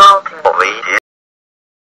resulting 为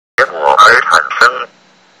结果而产生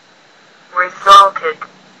resulted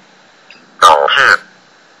导致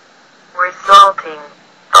resulting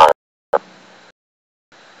导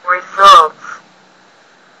results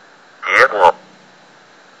结果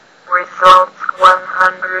results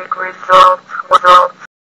 100 results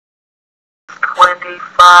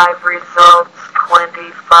 25 results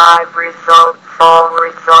 25 results all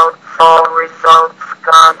results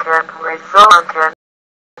content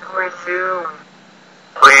resume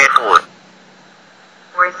恢复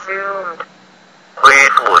resumed 恢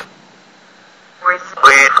复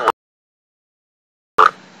恢复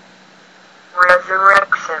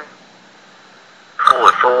resurrection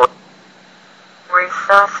复苏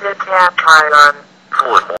resuscitate Thailand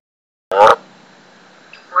复活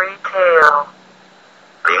retail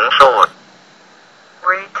零售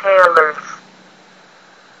retailers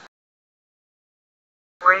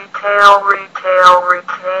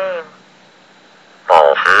retain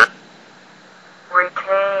保持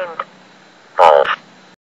retained 保持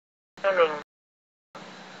retaining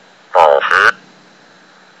保持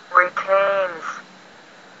retains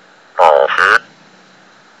保持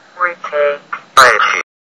retake 再取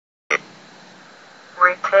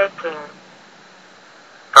retaking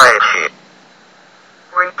再取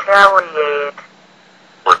retaliate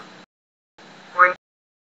不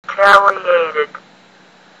retaliated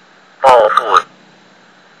报复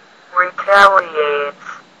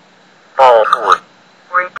retaliates 报复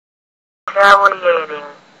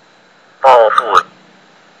复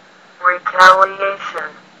retaliation,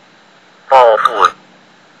 报复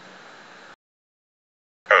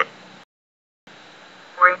A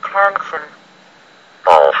retention,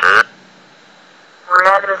 保持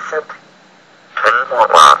reticent, 沉默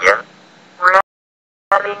寡言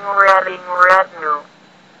retinue,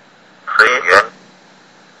 随缘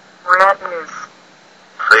retinues,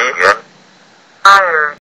 随缘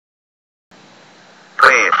tired,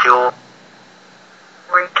 退休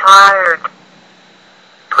retired,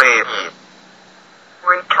 退役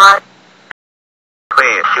retire,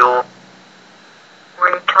 退休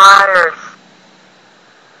retires,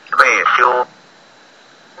 退休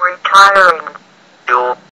retiring,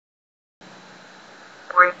 休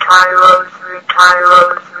retiros,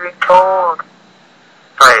 retold,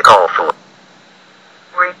 再告诉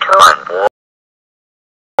retold, 反驳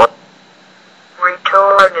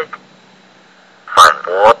retorted, 反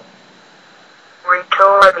驳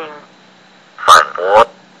retorting, 反驳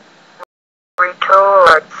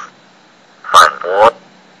retorts, 反驳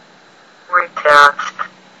retouched,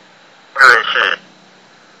 认识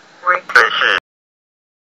认识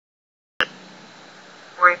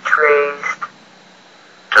retraced,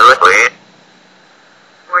 折回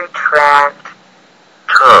retract,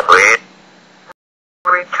 撤回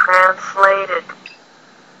retranslated,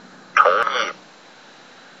 同意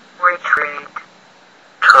retreat,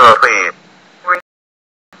 撤退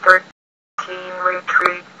 13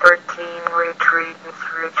 retreat, 13 retreatants,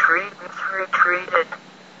 retreatants, retreated,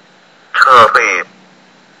 撤退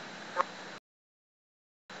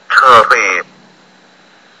撤退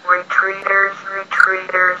retreaters,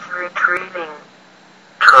 retreaters, retreating,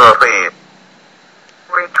 撤退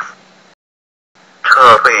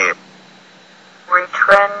撤退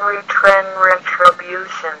retrend,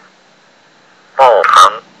 retribution, 报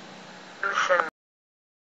偿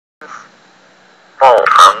报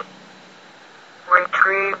偿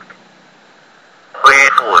retrieved, 恢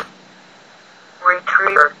复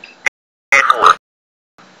retriever, 恢复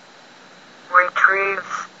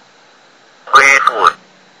retrieves, 恢复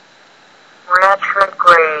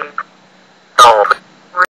retrograde, 倒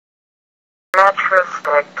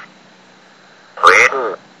retrospect, 回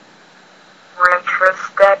顾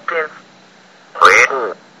retrospective, 回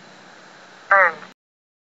顾 earn,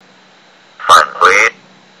 返回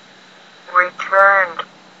returned,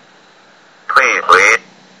 退回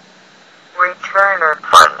returner,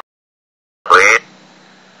 返回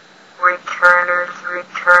returners,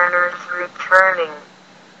 returners, returning,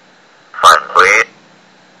 返回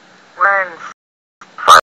runs,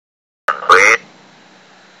 返回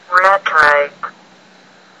retype,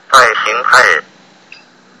 在形态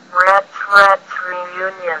rets,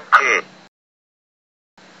 reunion, 聚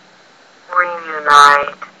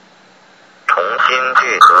reunite, 重新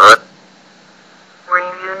聚合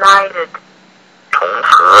reunited, 重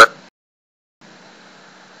合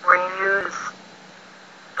reuse,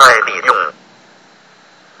 再利用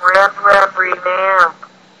revamp,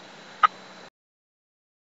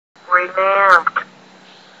 revamped,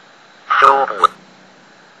 修补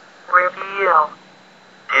reveal,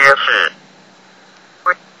 揭示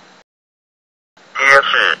揭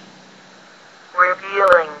示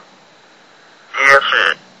revealing, 揭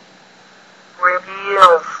示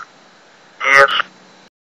reveals, 揭示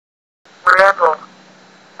revel,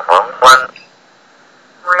 狂欢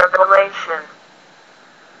revelation,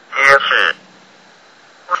 揭示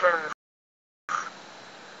visions,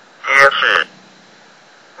 揭示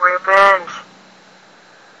revenge,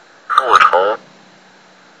 复仇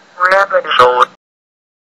revenue, 收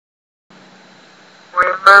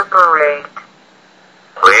reverberate,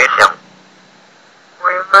 回响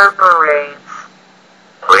reverberates,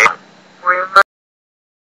 回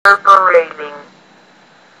reverberating,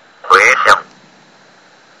 回响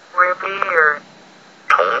revere,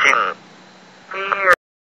 崇敬 fear,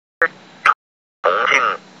 崇敬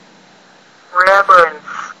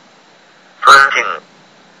reverence, 尊敬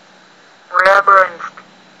reverenced,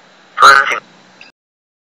 尊敬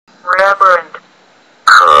reverent,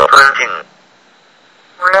 可尊敬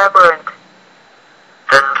reverent,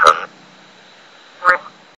 真诚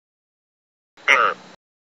敬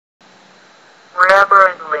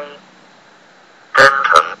reverently, 真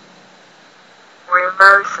诚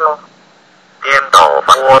reversal, 颠倒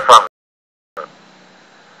播放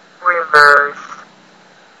reverse,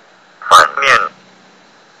 反面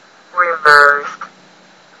reversed,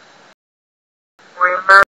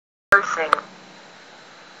 reversing,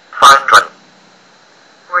 翻转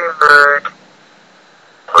revert,